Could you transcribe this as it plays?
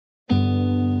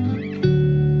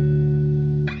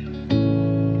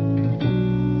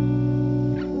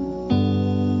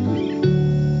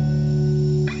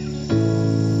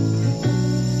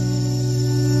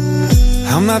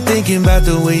not thinking about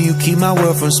the way you keep my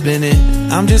world from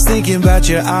spinning. I'm just thinking about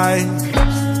your eyes.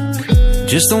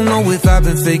 Just don't know if I've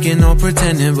been faking or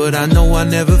pretending, but I know I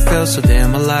never felt so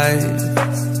damn alive.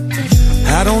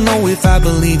 I don't know if I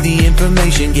believe the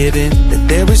information given, that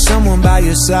there is someone by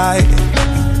your side.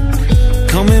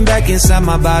 Coming back inside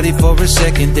my body for a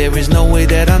second, there is no way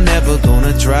that I'm never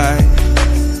gonna try.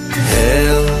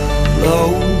 Hello,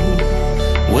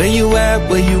 where you at,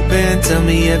 where you been? Tell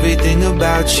me everything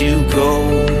about you.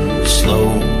 Go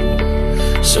slow,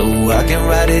 so I can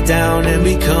write it down and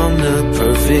become the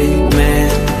perfect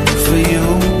man for you.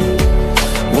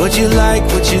 What you like,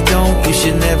 what you don't, you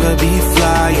should never be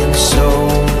flying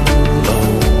solo.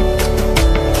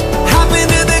 Hop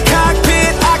into the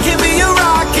cockpit, I can be a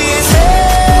rocket.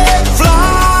 Hey,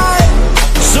 fly.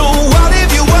 So what if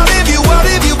you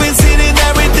been sitting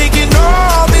there and thinking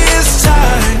all this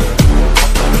time?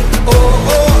 Oh,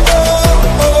 oh, oh,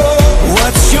 oh,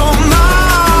 what's your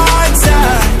mind's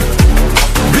at?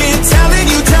 Been telling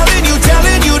you to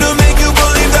make you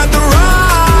believe that the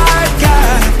right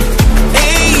guy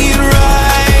ain't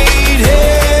right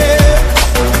here,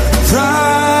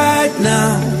 right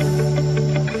now,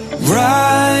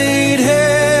 right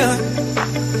here.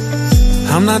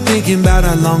 I'm not thinking about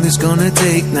how long it's gonna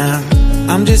take now.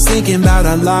 I'm just thinking about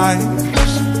our lives.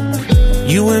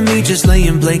 You and me just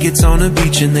laying blankets on the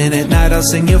beach, and then at night I'll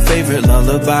sing your favorite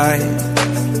lullaby.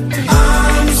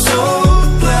 I'm so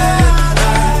glad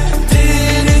I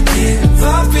didn't give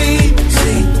up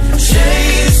easy,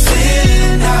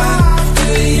 chasing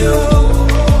after you.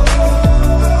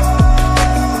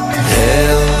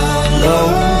 Hello,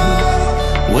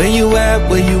 where you at,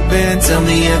 where you been? Tell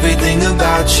me everything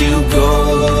about you.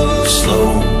 Go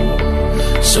slow,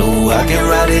 so I can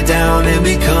write it down and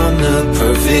become the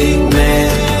perfect man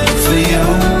for you.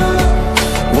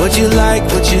 What you like,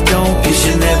 what you don't, you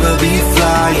should never be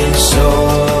flying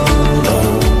solo.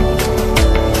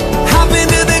 Hop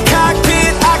into the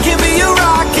cockpit, I can be a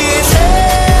rocket.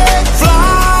 Hey,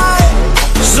 fly.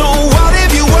 So what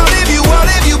if you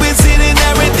been sitting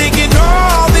there and thinking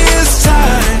all this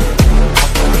time?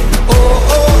 Oh,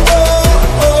 oh, oh,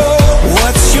 oh,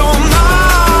 what's your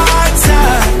mind's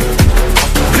at?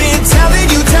 Been telling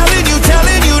you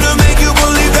to make you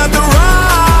believe that the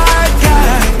right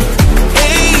guy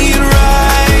ain't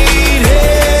right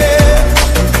here.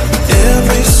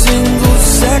 Every single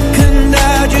second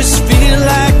I just feel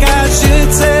like I should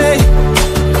say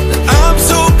that I'm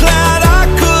so glad I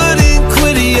couldn't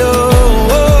quit you.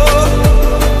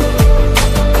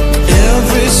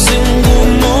 Every single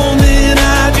moment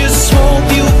I just hope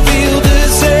you feel the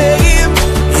same.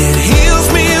 It heals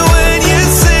me when you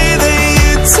say that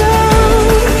you're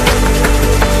tired.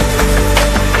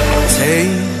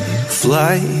 Take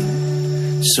flight.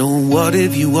 So what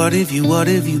if you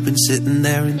been sitting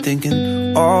there and thinking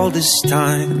all this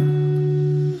time?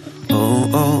 Oh,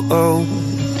 oh, oh,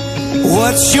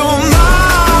 what's your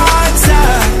mind's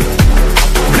at?